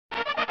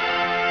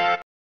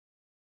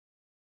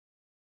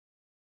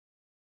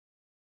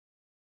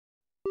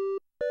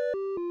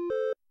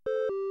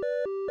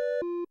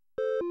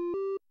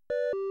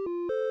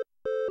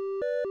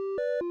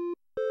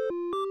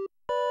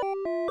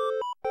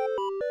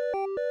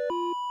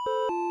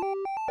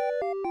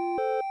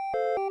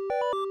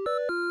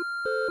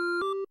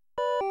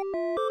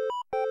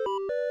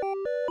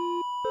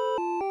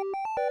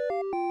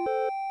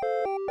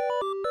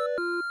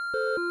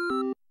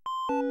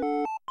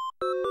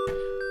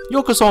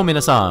Yokoso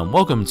minasan,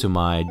 welcome to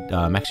my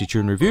Maxi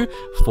Tune review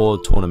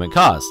for tournament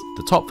cars.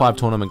 The top 5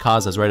 tournament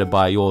cars as rated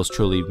by yours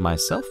truly,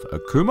 myself,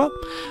 Akuma.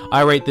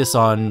 I rate this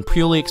on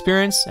purely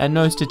experience and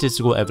no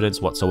statistical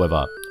evidence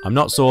whatsoever. I'm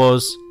not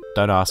Soars,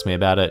 don't ask me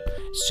about it,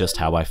 it's just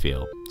how I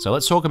feel. So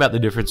let's talk about the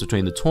difference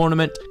between the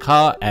tournament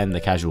car and the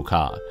casual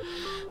car.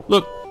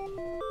 Look,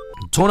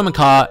 tournament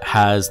car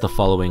has the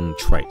following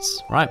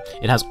traits, right?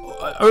 It has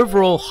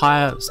overall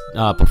higher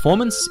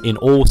performance in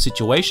all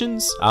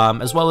situations,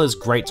 as well as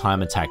great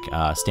time attack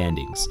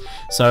standings.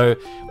 So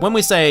when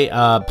we say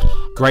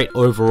great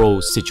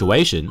overall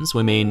situations,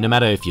 we mean no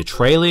matter if you're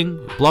trailing,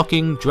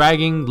 blocking,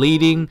 dragging,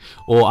 leading,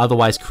 or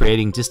otherwise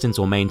creating distance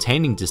or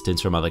maintaining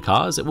distance from other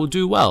cars, it will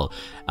do well,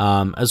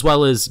 as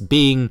well as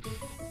being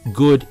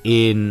good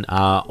in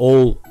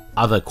all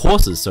other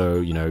courses. So,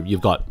 you know,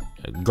 you've got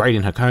great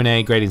in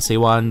Hakone, great in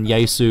C1,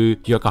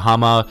 Yaesu,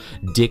 Yokohama,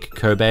 Dick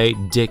Kobe,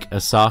 Dick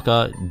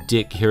Osaka,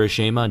 Dick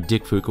Hiroshima,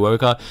 Dick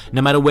Fukuoka.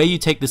 No matter where you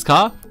take this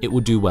car, it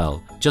will do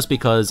well, just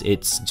because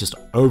it's just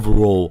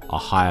overall a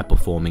higher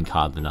performing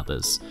car than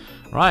others.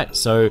 Right,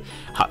 so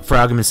for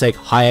argument's sake,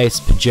 Hi-Ace,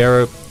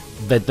 Pajero,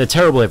 they're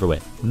terrible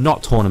everywhere,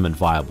 not tournament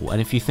viable. And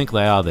if you think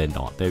they are, they're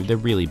not. They're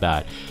really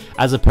bad.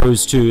 As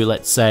opposed to,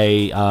 let's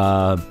say,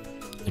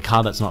 a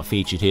car that's not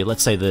featured here,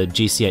 let's say the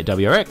GC8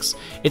 WRX,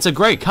 it's a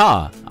great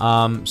car,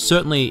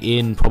 certainly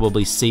in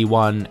probably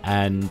C1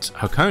 and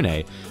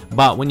Hakone,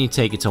 but when you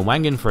take it to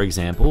Wangan, for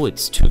example,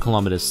 it's 2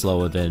 kilometers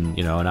slower than,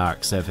 you know, an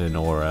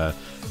RX-7 or a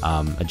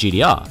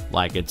GDR.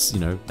 Like, it's, you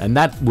know, and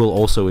that will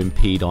also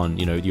impede on,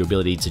 you know, your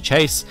ability to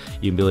chase,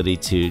 your ability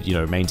to, you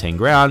know, maintain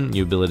ground,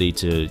 your ability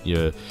to, you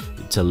know,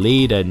 to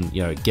lead and,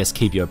 you know, guess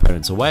keep your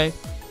opponents away.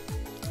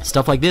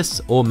 Stuff like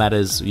this all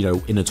matters, you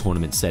know, in a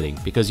tournament setting,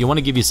 because you want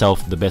to give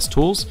yourself the best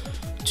tools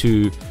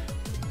to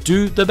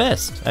do the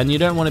best, and you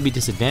don't want to be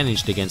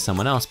disadvantaged against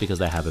someone else because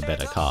they have a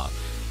better car,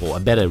 or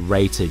a better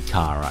rated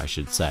car, I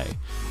should say.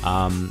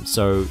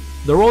 So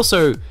they're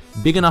also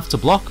big enough to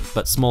block,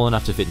 but small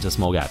enough to fit into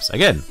small gaps.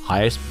 Again,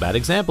 Hi-Ace, bad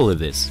example of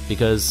this,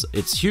 because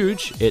it's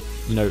huge, it,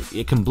 you know,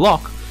 it can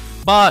block,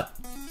 but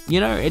you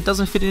know, it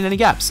doesn't fit in any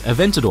gaps.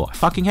 Aventador, I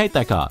fucking hate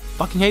that car.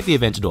 Fucking hate the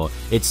Aventador.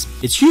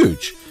 It's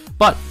huge.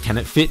 But can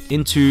it fit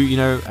into, you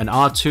know, an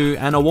R2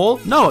 and a wall?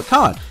 No, it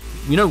can't.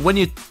 You know, when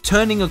you're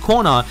turning a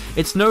corner,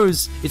 its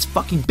nose, its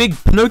fucking big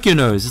Pinocchio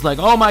nose. It's like,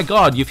 oh my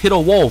god, you've hit a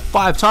wall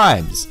 5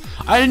 times.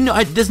 I didn't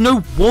know, there's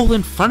no wall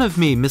in front of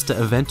me, Mr.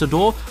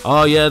 Aventador.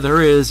 Oh yeah,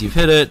 there is. You've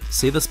hit it.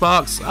 See the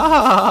sparks?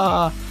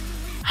 Ah,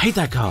 I hate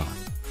that car.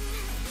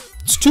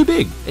 It's too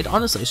big. It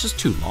honestly, it's just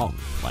too long.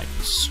 Like,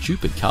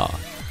 stupid car.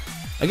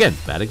 Again,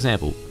 bad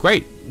example.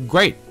 Great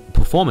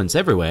performance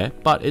everywhere,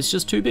 but it's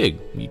just too big.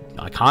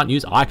 I can't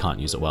use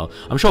it well.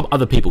 I'm sure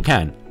other people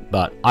can,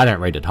 but I don't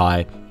rate it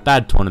high.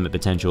 Bad tournament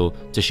potential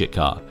to shit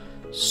car,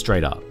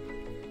 straight up.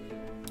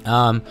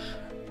 One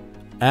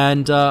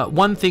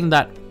thing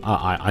that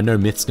I know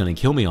Myth's gonna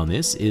kill me on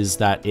this is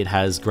that it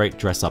has great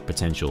dress up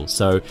potential.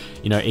 So,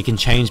 you know, it can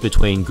change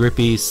between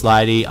grippy,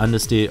 slidey,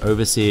 understeer,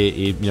 oversteer,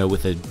 you know,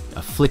 with a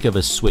flick of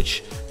a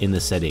switch in the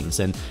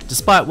settings. And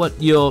despite what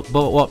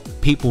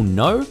people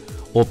know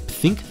or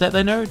think that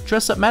they know,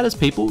 dress up matters,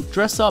 people.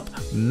 Dress up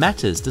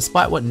matters.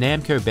 Despite what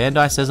Namco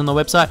Bandai says on the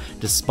website,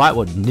 despite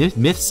what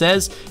Myth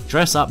says,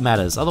 dress up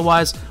matters.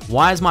 Otherwise,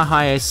 why is my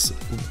Hi-Ace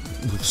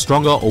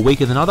stronger or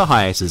weaker than other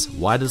Hi-Aces?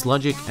 Why does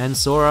Logic and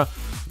Sora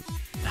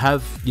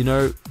have, you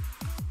know,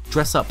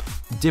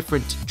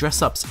 different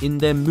dress-ups in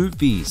their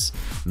movies?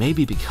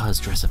 Maybe because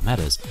dress-up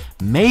matters.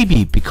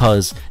 Maybe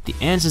because the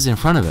answer's in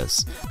front of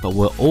us, but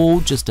we're all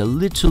just a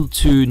little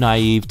too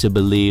naive to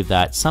believe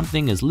that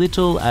something as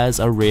little as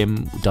a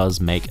rim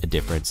does make a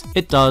difference.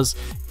 It does.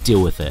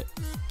 Deal with it.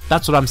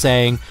 That's what I'm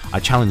saying.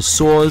 I challenge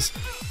Soars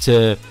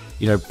to,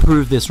 you know,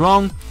 prove this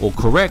wrong or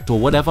correct or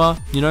whatever.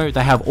 You know,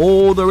 they have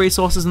all the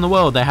resources in the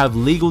world. They have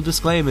legal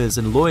disclaimers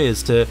and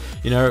lawyers to,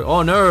 you know,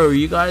 oh no,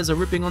 you guys are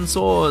ripping on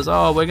Soars.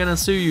 Oh, we're gonna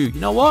sue you. You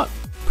know what?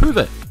 Prove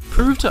it.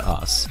 Prove to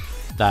us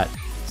that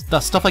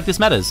stuff like this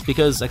matters,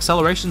 because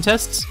acceleration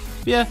tests,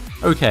 yeah,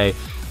 okay.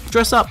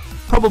 Dress up,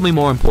 probably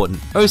more important.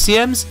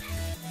 OCMs,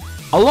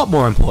 a lot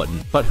more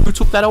important. But who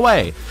took that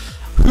away?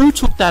 Who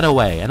took that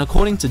away? And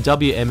according to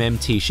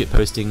WMMT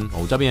shitposting,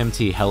 or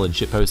WMMT Helen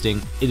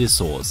shitposting, it is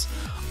Soars.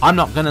 I'm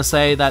not going to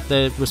say that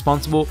they're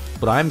responsible,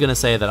 but I am going to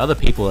say that other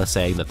people are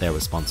saying that they're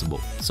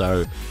responsible.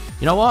 So,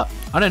 you know what?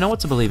 I don't know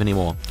what to believe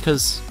anymore,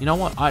 because, you know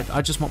what?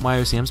 I just want my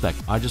OCMs back.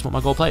 I just want my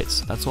gold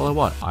plates. That's all I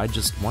want. I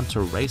just want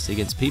to race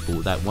against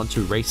people that want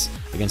to race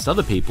against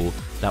other people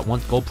that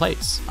want gold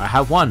plates. I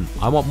have one.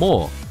 I want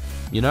more.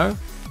 You know?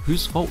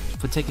 Whose fault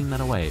for taking that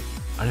away?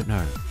 I don't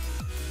know.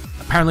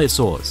 Apparently it's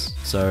Soars.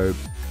 So,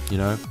 you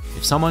know,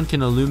 if someone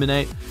can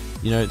illuminate,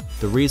 you know,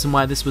 the reason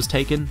why this was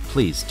taken,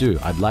 please do.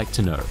 I'd like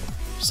to know,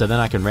 so then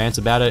I can rant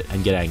about it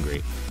and get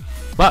angry.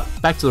 But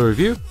back to the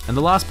review, and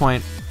the last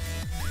point,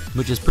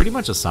 which is pretty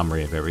much a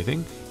summary of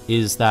everything,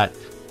 is that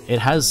it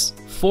has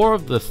 4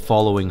 of the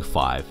following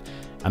 5.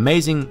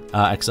 Amazing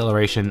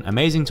acceleration,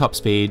 amazing top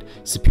speed,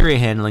 superior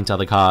handling to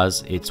other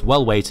cars, it's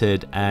well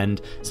weighted,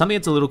 and something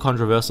that's a little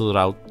controversial that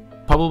I'll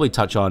probably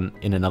touch on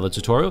in another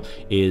tutorial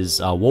is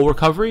wall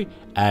recovery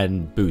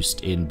and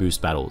boost in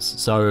boost battles.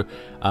 So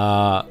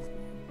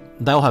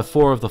they'll have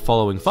 4 of the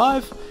following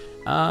 5.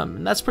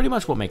 That's pretty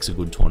much what makes a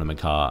good tournament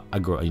car, a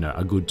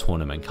good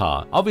tournament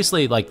car.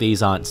 Obviously, like,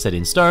 these aren't set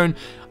in stone.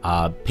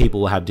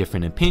 People will have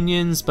different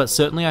opinions, but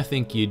certainly I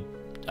think you'd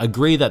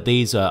agree that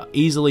these are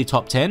easily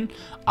top 10,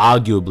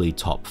 arguably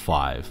top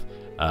 5.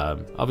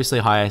 Obviously,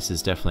 Hiace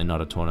is definitely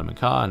not a tournament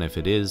car, and if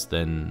it is,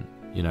 then,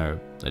 you know,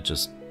 that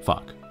just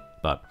fuck.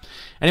 But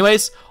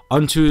anyways,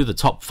 onto the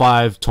top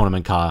 5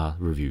 tournament car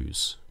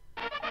reviews.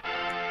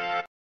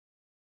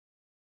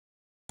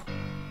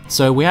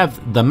 So we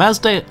have the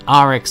Mazda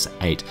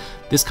RX-8.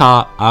 This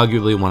car,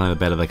 arguably one of the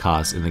better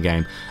cars in the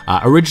game.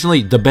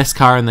 Originally the best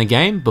car in the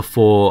game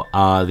before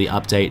the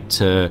update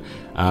to,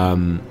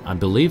 I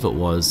believe it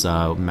was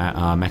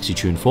Maxi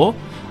Tune 4.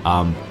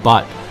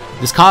 But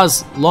this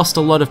car's lost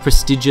a lot of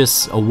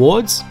prestigious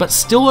awards, but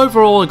still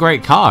overall a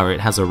great car. It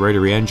has a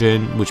rotary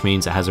engine, which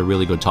means it has a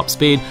really good top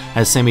speed,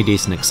 has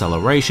semi-decent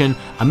acceleration,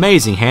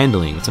 amazing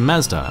handling. It's a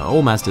Mazda.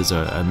 All Mazdas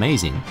are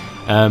amazing.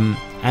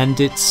 And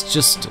it's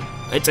just...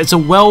 It's a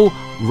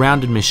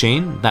well-rounded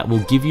machine that will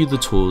give you the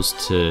tools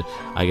to,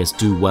 I guess,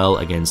 do well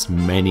against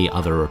many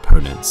other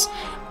opponents.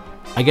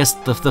 I guess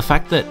the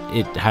fact that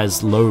it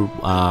has low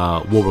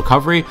wall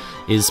recovery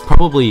is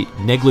probably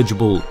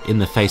negligible in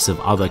the face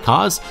of other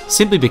cars,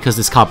 simply because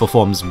this car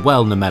performs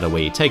well no matter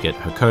where you take it.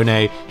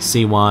 Hakone,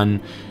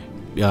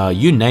 C1,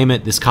 you name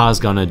it, this car's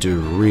gonna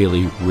do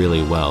really,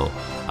 really well.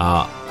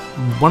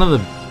 One of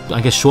the, I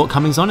guess,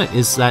 shortcomings on it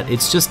is that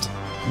it's just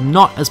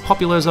not as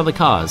popular as other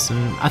cars,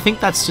 and I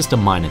think that's just a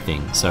minor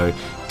thing, so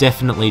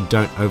definitely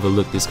don't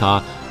overlook this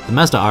car. The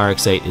Mazda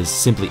RX-8 is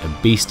simply a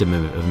beast of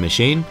a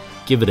machine.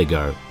 Give it a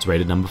go. It's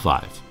rated number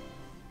 5.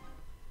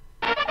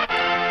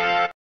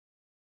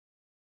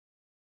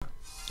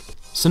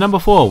 So number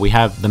 4, we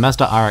have the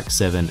Mazda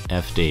RX-7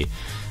 FD.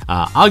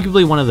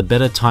 Arguably one of the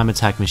better time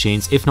attack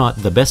machines, if not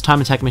the best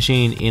time attack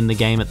machine in the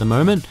game at the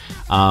moment.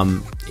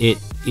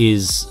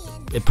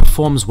 It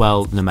performs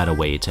well no matter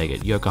where you take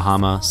it.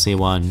 Yokohama,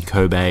 C1,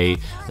 Kobe,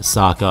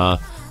 Osaka,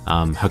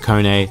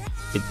 Hakone.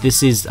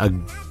 This is a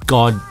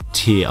god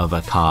tier of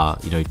a car,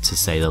 you know, to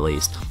say the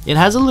least. It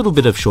has a little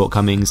bit of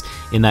shortcomings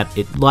in that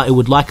it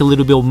would like a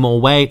little bit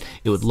more weight.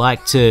 It would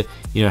like to,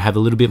 you know, have a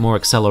little bit more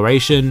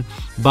acceleration.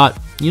 But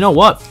you know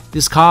what?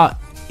 This car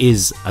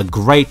is a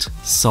great,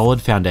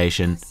 solid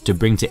foundation to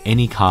bring to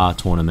any car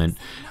tournament.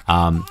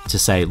 To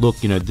say,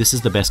 look, you know, this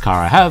is the best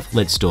car I have.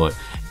 Let's do it.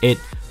 It,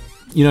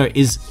 you know,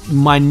 is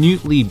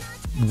minutely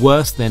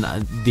worse than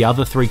the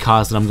other 3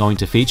 cars that I'm going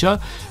to feature,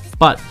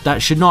 but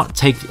that should not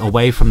take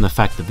away from the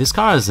fact that this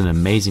car is an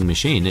amazing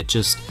machine. It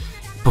just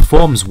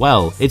performs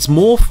well. It's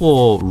more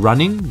for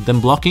running than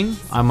blocking,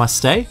 I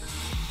must say,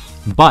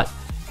 but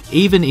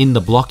even in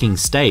the blocking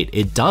state,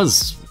 it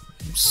does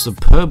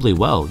superbly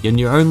well. And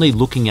you're only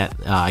looking at,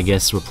 I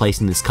guess,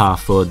 replacing this car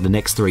for the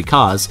next 3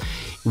 cars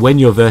when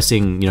you're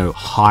versing, you know,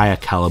 higher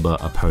caliber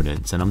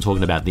opponents. And I'm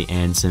talking about the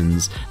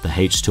Ansons, the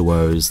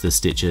H2Os, the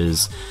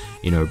Stitches,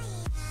 you know,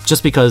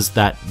 just because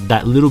that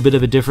little bit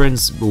of a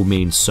difference will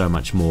mean so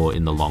much more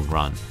in the long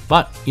run.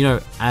 But, you know,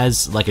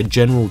 as like a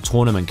general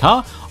tournament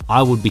car,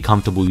 I would be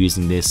comfortable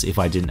using this if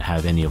I didn't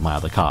have any of my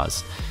other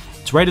cars.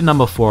 It's rated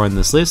number 4 in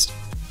this list.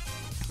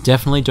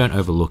 Definitely don't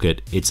overlook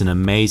it. It's an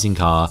amazing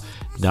car.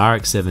 The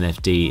RX-7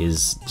 FD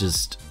is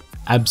just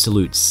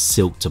absolute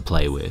silk to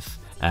play with.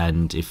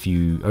 And if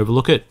you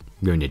overlook it,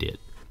 you're an idiot.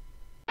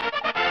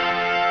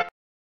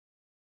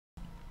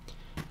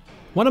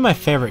 One of my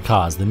favorite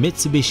cars, the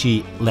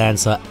Mitsubishi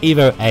Lancer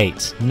Evo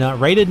 8, now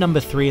rated number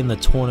 3 in the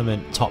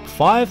tournament top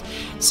 5.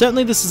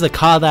 Certainly this is a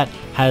car that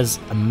has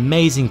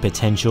amazing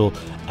potential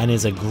and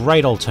is a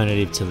great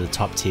alternative to the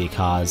top tier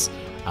cars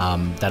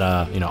that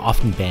are, you know,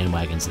 often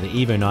bandwagons. The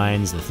Evo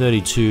 9s, the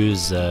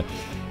 32s,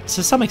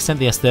 to some extent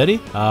the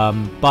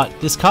S30, but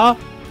this car,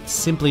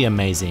 simply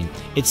amazing.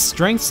 Its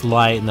strengths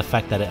lie in the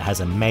fact that it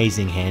has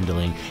amazing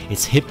handling.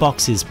 Its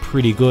hitbox is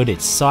pretty good.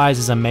 Its size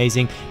is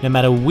amazing. No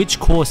matter which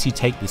course you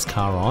take this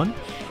car on,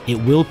 it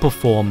will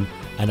perform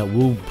and it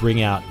will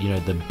bring out, you know,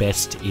 the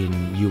best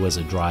in you as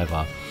a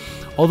driver.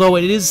 Although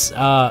it is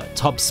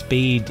top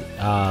speed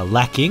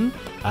lacking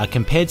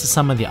compared to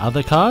some of the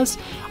other cars,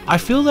 I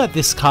feel that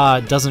this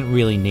car doesn't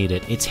really need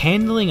it. Its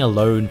handling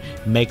alone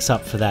makes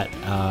up for that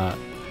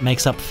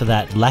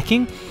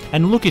lacking.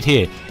 And look at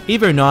here,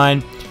 Evo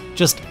 9.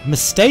 Just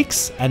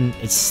mistakes and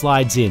it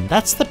slides in.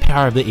 That's the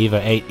power of the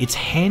Evo 8. Its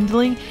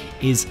handling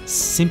is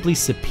simply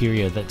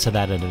superior to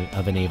that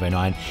of an Evo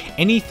 9.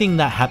 Anything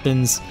that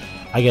happens,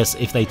 I guess,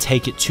 if they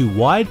take it too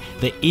wide,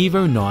 the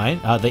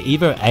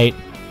Evo 8,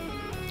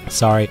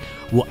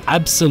 will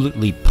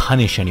absolutely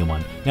punish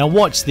anyone. Now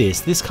watch this.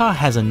 This car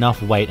has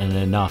enough weight and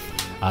enough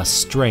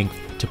strength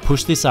to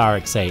push this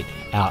RX-8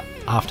 out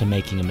after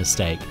making a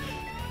mistake.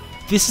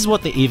 This is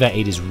what the Evo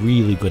 8 is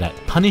really good at,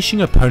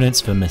 punishing opponents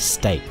for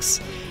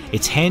mistakes.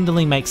 Its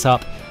handling makes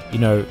up, you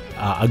know,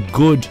 a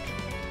good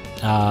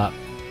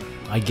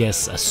I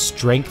guess, a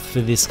strength for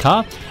this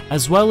car,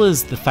 as well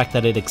as the fact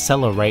that it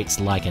accelerates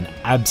like an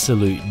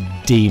absolute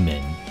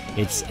demon.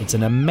 It's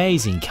an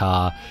amazing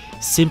car.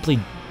 Simply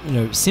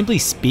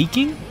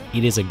speaking,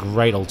 it is a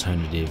great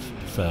alternative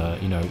for,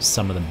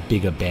 some of the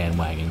bigger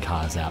bandwagon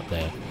cars out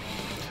there.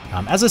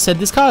 As I said,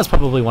 this car is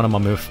probably one of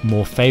my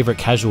more favorite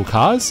casual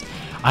cars.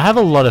 I have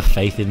a lot of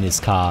faith in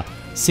this car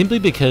simply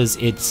because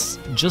it's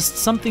just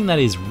something that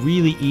is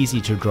really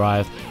easy to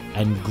drive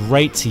and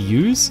great to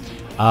use.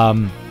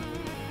 And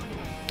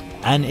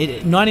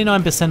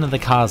 99% of the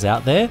cars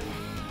out there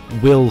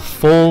will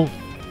fall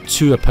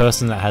to a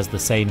person that has the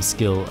same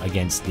skill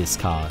against this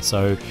car.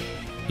 So,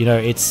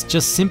 it's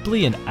just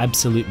simply an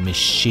absolute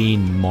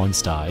machine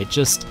monster. It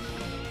just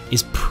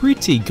is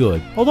pretty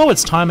good. Although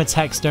its time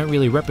attacks don't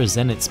really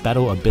represent its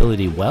battle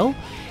ability well,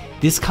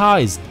 this car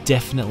is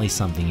definitely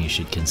something you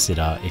should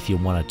consider if you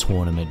want a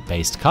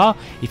tournament-based car,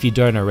 if you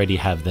don't already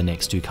have the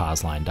next two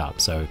cars lined up.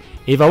 So,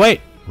 Evo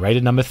 8,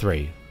 rated number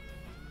 3.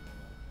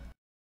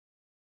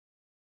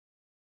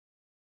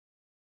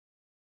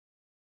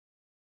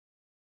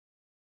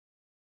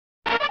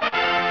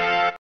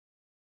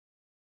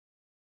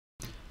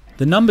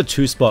 The number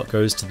 2 spot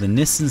goes to the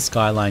Nissan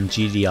Skyline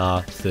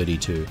GDR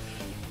 32.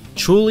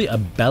 Truly a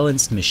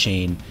balanced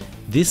machine,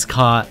 this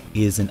car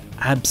is an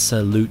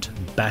absolute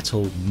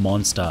battle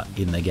monster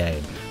in the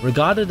game.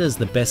 Regarded as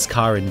the best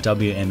car in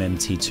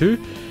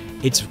WMMT2,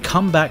 it's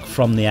come back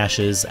from the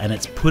ashes and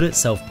it's put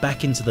itself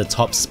back into the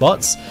top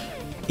spots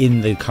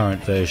in the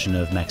current version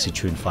of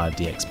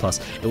MaxiTune5DX Plus.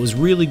 It was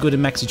really good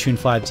in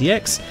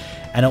MaxiTune5DX,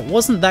 and it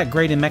wasn't that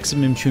great in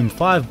Maximum Tune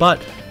 5, but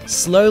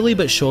slowly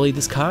but surely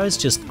this car has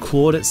just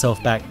clawed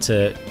itself back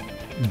to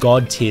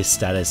god tier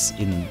status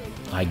in,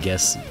 I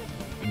guess,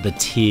 the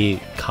tier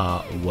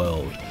car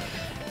world.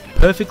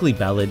 Perfectly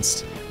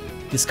balanced.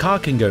 This car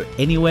can go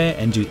anywhere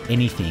and do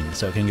anything.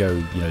 So it can go,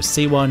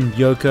 C1,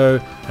 Yoko,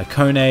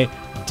 Hakone,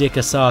 Dick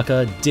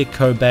Osaka, Dick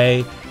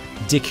Kobe,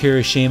 Dick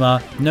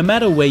Hiroshima. No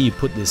matter where you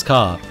put this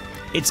car,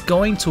 it's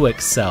going to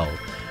excel.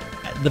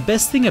 The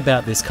best thing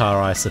about this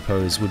car, I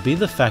suppose, would be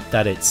the fact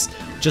that it's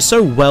just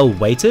so well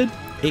weighted.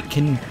 It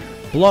can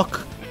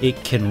block,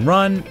 it can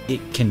run,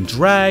 it can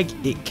drag,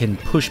 it can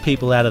push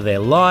people out of their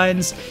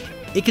lines.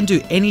 It can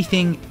do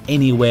anything,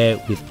 anywhere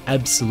with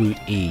absolute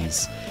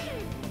ease.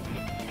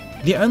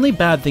 The only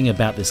bad thing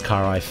about this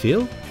car, I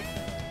feel,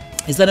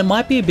 is that it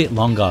might be a bit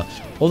longer.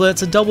 Although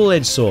it's a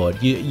double-edged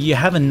sword, you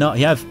have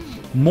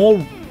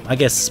more, I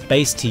guess,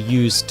 space to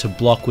use to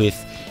block with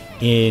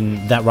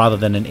in that rather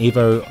than an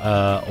Evo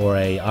or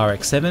a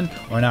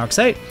RX-7 or an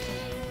RX-8.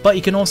 But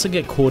you can also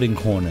get caught in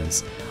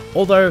corners.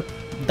 Although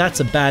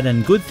that's a bad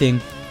and good thing,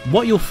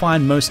 what you'll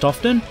find most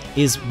often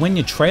is when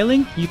you're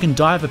trailing, you can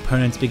dive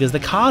opponents because the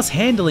car's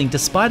handling,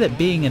 despite it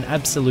being an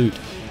absolute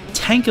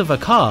tank of a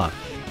car,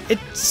 it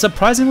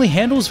surprisingly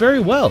handles very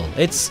well.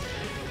 It's,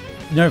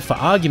 for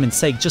argument's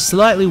sake, just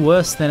slightly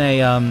worse than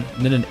an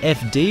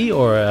FD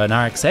or an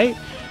RX-8,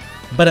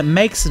 but it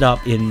makes it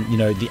up in,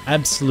 the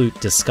absolute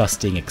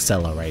disgusting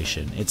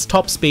acceleration. Its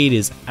top speed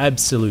is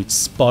absolute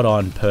spot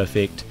on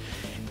perfect.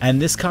 And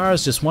this car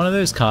is just one of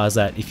those cars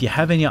that if you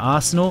have in your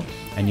arsenal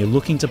and you're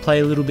looking to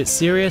play a little bit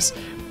serious,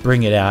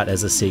 bring it out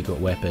as a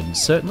secret weapon.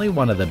 Certainly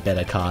one of the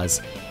better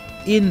cars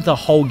in the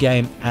whole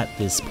game at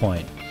this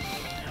point.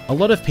 A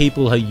lot of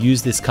people have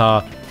used this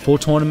car for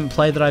tournament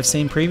play that I've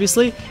seen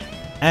previously,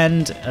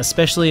 and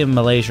especially in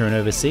Malaysia and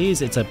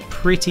overseas, it's a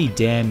pretty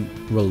damn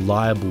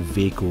reliable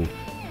vehicle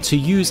to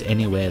use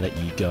anywhere that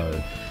you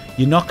go.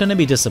 You're not going to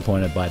be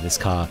disappointed by this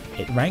car.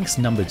 It ranks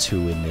number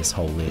 2 in this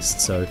whole list,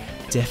 so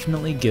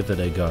definitely give it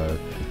a go.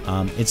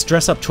 Its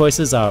dress-up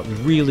choices are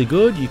really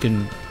good. You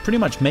can pretty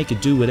much make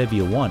it do whatever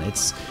you want.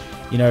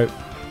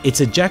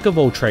 It's a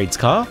jack-of-all-trades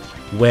car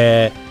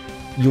where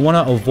you want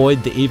to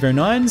avoid the Evo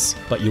 9s,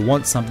 but you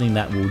want something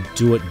that will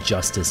do it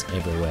justice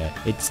everywhere.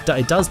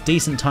 It does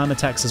decent time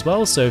attacks as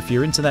well, so if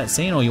you're into that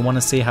scene or you want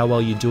to see how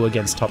well you do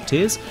against top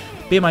tiers,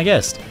 be my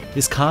guest.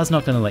 This car's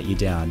not going to let you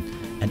down.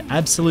 An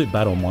absolute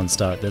battle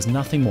monster. There's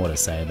nothing more to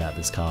say about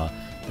this car.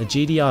 The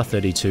GDR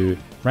 32,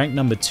 ranked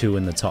number 2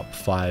 in the top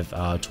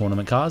 5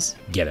 tournament cars.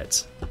 Get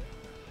it.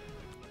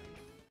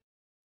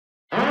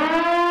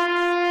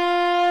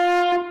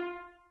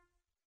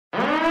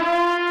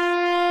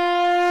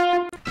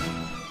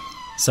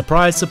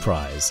 Surprise,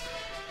 surprise.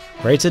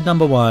 Rated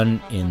number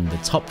 1 in the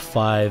top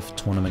 5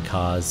 tournament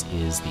cars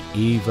is the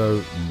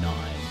Evo 9.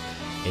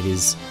 It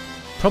is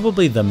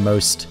probably the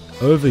most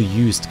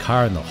overused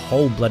car in the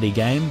whole bloody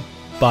game,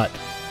 but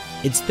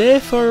it's there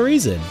for a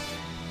reason.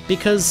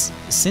 Because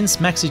since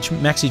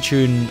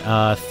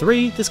MaxiTune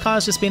 3, this car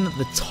has just been at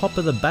the top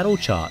of the battle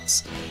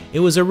charts. It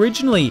was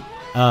originally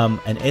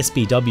an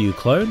SBW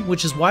clone,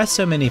 which is why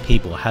so many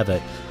people have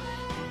it.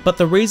 But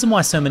the reason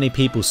why so many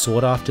people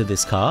sought after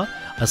this car,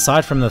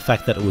 aside from the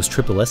fact that it was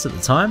Triple S at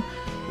the time,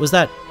 was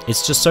that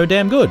it's just so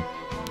damn good.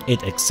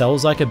 It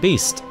excels like a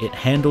beast. It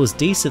handles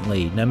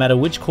decently, no matter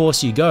which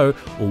course you go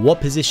or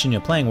what position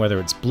you're playing, whether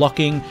it's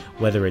blocking,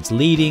 whether it's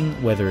leading,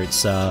 whether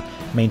it's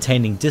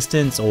maintaining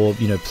distance, or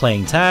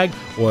playing tag,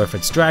 or if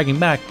it's dragging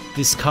back.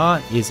 This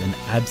car is an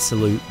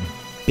absolute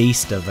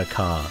beast of a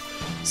car.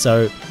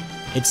 So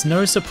it's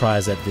no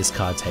surprise that this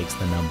car takes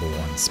the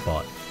 #1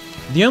 spot.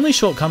 The only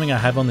shortcoming I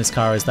have on this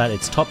car is that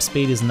its top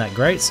speed isn't that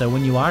great, so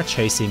when you are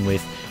chasing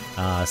with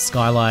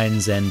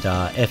Skylines and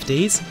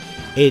FDs,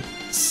 it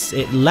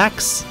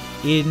lacks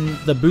in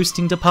the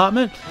boosting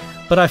department.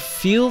 But I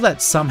feel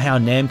that somehow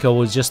Namco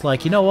was just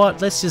like, you know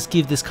what, let's just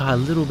give this car a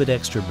little bit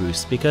extra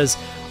boost, because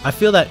I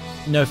feel that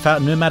no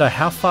matter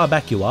how far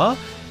back you are,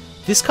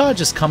 this car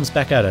just comes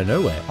back out of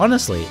nowhere.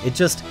 Honestly, it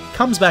just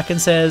comes back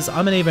and says,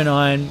 I'm an Evo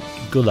 9,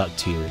 good luck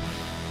to you.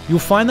 You'll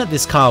find that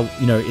this car,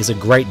 is a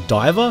great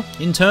diver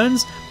in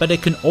turns, but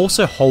it can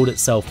also hold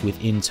itself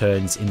within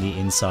turns in the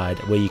inside,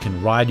 where you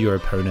can ride your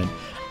opponent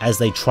as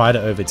they try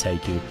to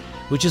overtake you,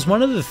 which is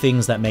one of the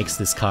things that makes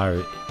this car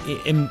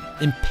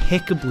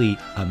impeccably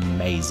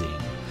amazing.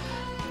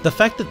 The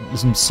fact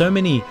that so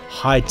many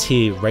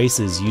high-tier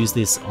racers use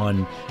this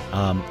on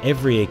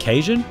every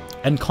occasion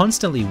and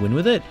constantly win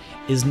with it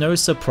is no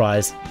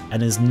surprise,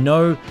 and is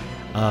no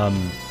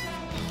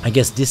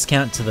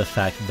discount to the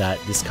fact that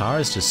this car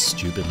is just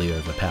stupidly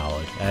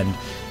overpowered. And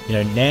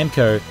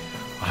Namco,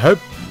 I hope,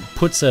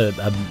 puts a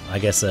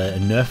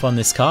nerf on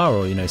this car,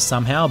 or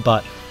somehow.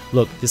 But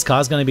look, this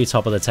car's going to be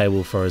top of the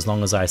table for as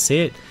long as I see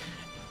it.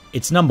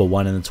 It's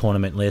 #1 in the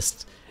tournament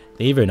list.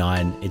 The Evo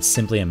 9, it's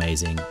simply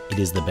amazing. It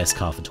is the best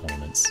car for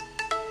tournaments.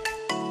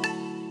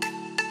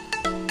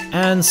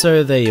 And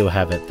so there you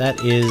have it. That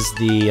is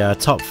the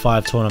top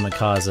 5 tournament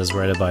cars as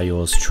rated by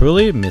yours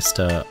truly,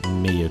 Mr.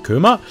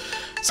 Akuma.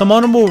 Some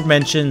honorable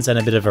mentions and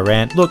a bit of a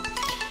rant. Look,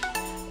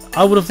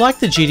 I would have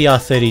liked the GDR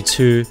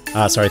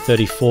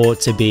 34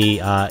 to be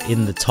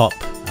in the top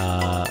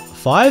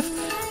 5,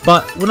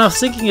 but when I was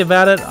thinking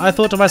about it, I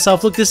thought to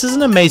myself, look, this is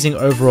an amazing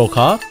overall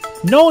car.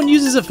 No one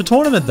uses it for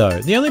tournament though.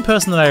 The only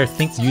person that I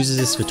think uses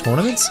this for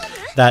tournaments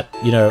that,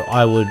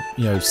 I would,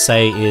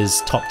 say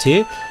is top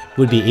tier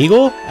would be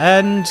Igor,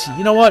 and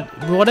you know what,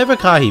 whatever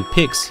car he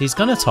picks, he's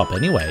gonna top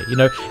anyway.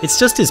 It's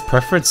just his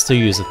preference to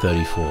use a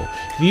 34.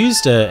 If you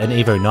used an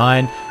Evo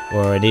 9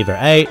 or an Evo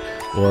 8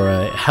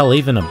 or hell,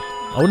 even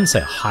I wouldn't say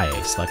a high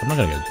ace, like I'm not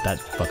gonna go that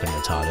fucking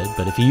retarded,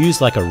 but if you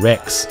use like a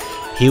Rex,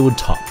 he would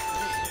top.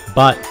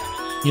 But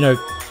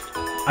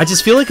I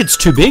just feel like it's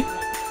too big,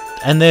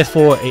 and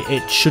therefore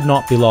it should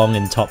not belong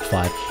in top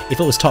 5. If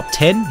it was top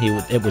 10,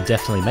 it would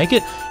definitely make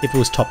it. If it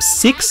was top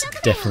 6,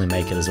 definitely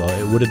make it as well.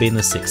 It would have been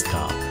the 6th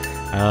car.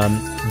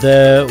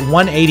 The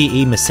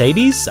 180E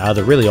Mercedes,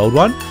 the really old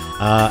one,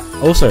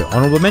 also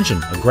honorable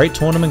mention, a great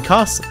tournament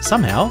car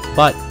somehow,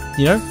 but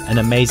an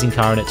amazing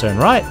car in its own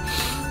right.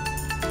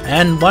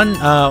 And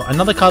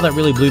another car that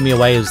really blew me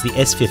away was the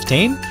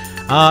S15.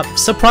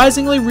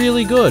 Surprisingly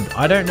really good.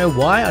 I don't know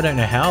why, I don't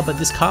know how, but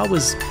this car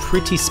was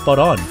pretty spot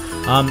on.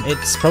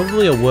 It's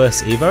probably a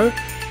worse Evo,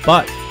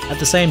 but at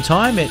the same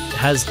time it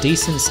has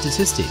decent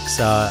statistics,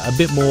 a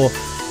bit more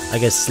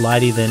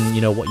slidey than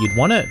what you'd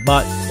want it,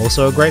 but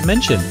also a great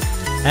mention.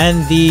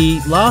 And the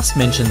last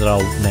mention that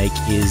I'll make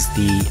is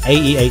the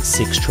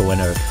AE86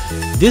 Trueno.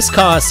 This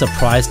car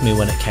surprised me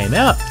when it came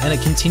out, and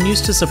it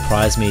continues to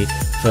surprise me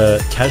for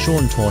casual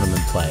and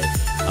tournament play.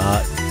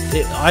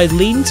 I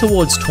lean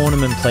towards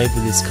tournament play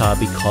with this car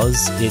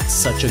because it's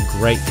such a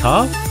great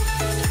car,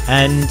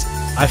 and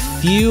I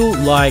feel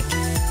like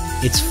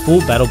its full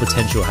battle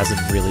potential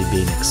hasn't really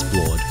been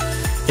explored.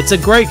 It's a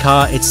great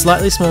car, it's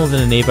slightly smaller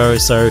than an Evo,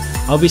 so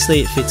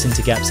obviously it fits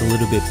into gaps a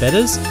little bit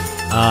better,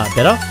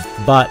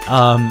 but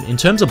in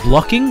terms of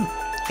blocking,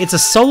 it's a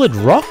solid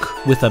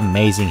rock with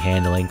amazing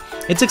handling.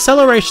 Its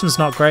acceleration's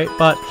not great,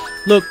 but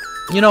look,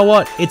 you know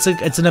what, it's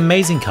an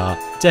amazing car,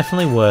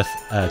 definitely worth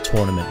a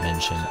tournament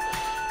mention.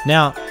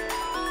 Now,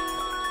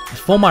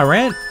 for my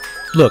rant,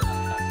 look,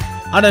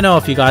 I don't know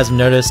if you guys have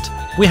noticed,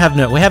 we haven't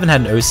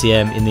had an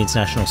OCM in the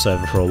international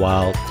server for a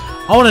while.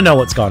 I want to know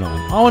what's going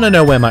on. I want to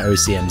know where my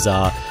OCMs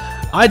are.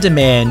 I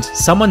demand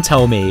someone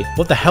tell me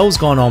what the hell's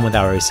going on with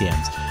our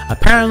OCMs.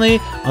 Apparently,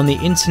 on the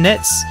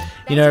internets,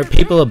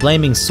 people are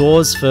blaming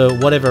Soars for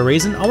whatever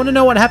reason. I want to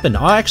know what happened.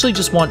 I actually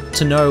just want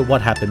to know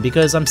what happened,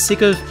 because I'm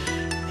sick of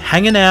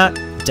hanging out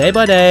day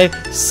by day,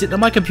 sitting on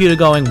my computer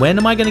going, when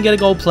am I going to get a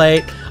gold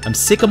plate? I'm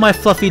sick of my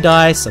fluffy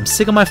dice. I'm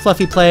sick of my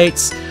fluffy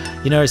plates.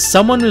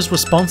 Someone was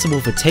responsible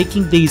for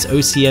taking these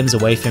OCMs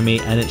away from me,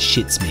 and it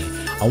shits me.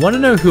 I want to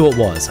know who it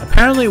was.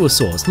 Apparently it was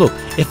Soars. Look,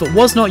 if it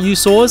was not you,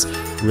 Soars,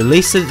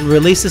 release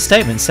a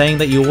statement saying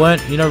that you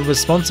weren't,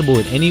 responsible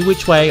in any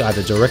which way,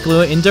 either directly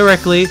or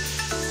indirectly,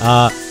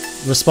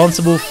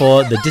 responsible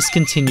for the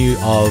discontinue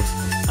of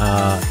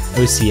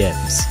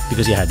OCMs,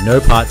 because you had no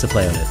part to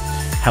play on it.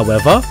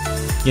 However,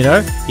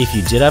 if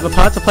you did have a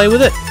part to play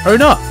with it,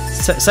 own up.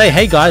 Say,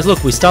 hey guys,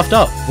 look, we stuffed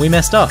up, we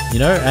messed up,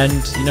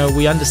 and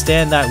we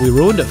understand that we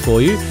ruined it for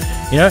you.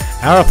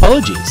 Our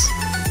apologies.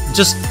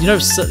 Just,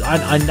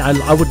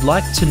 I would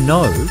like to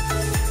know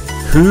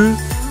who,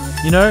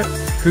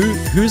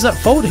 who's at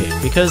fault here?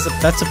 Because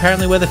that's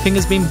apparently where the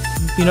finger's been,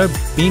 you know,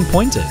 being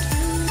pointed.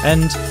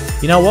 And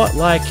you know what?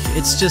 Like,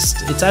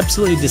 it's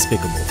absolutely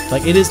despicable.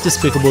 Like, it is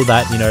despicable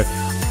that, you know,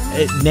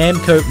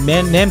 Namco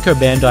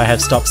Bandai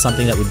have stopped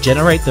something that would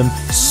generate them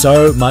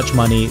so much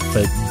money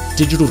for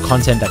digital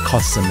content that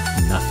costs them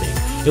nothing.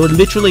 It would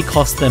literally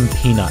cost them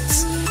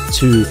peanuts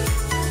to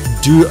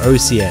do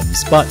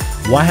OCMs. But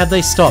why have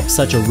they stopped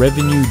such a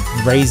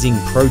revenue-raising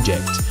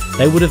project?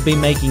 They would have been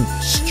making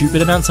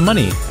stupid amounts of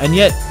money, and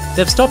yet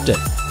they've stopped it.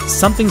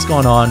 Something's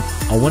gone on.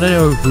 I want to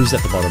know who's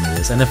at the bottom of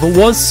this. And if it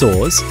was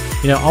Source,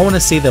 you know, I want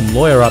to see them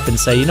lawyer up and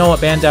say, you know what,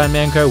 Bandai and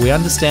Namco, we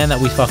understand that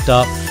we fucked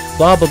up,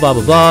 blah blah blah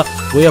blah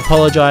blah, we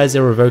apologize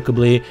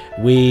irrevocably,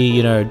 we,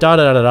 you know, da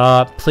da da da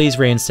da, please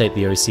reinstate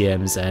the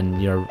OCMs,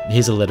 and, you know,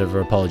 here's a letter of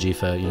apology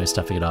for, you know,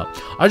 stuffing it up.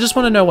 I just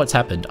want to know what's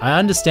happened. I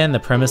understand the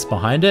premise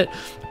behind it.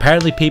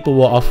 Apparently people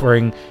were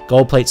offering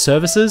gold plate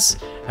services,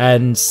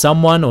 and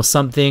someone or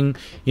something,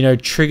 you know,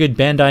 triggered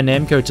Bandai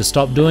Namco to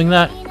stop doing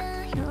that.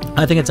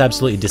 I think it's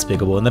absolutely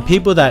despicable, and the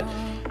people that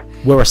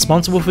were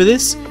responsible for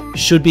this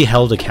should be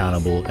held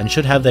accountable and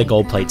should have their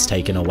gold plates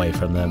taken away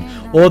from them,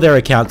 or their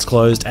accounts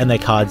closed and their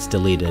cards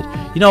deleted.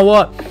 You know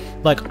what?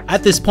 Like,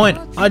 at this point,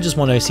 I just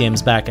want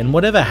OCMs back, and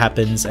whatever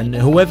happens, and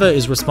whoever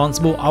is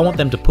responsible, I want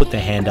them to put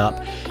their hand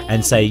up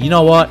and say, you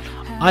know what?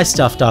 I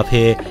stuffed up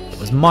here. It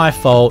was my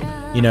fault.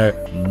 You know,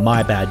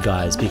 my bad,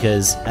 guys,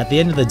 because at the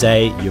end of the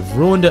day, you've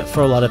ruined it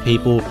for a lot of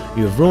people.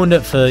 You've ruined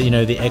it for, you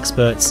know, the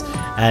experts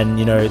and,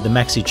 you know, the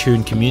Maxi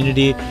Tune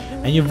community,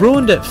 and you've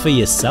ruined it for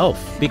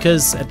yourself,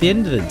 because at the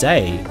end of the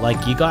day,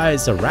 like, you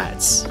guys are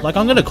rats. Like,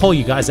 I'm gonna call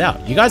you guys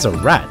out. You guys are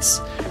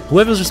rats.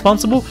 Whoever's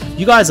responsible,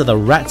 you guys are the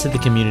rats of the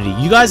community.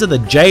 You guys are the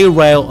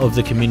J-Rail of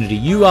the community.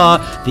 You are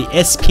the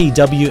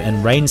SPW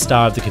and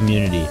Rainstar of the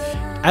community.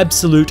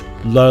 Absolute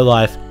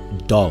lowlife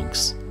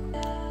dogs.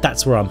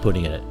 That's where I'm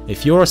putting it.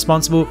 If you're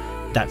responsible,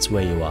 that's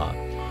where you are.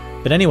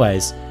 But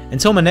anyways,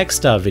 until my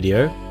next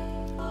video,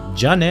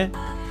 Jane.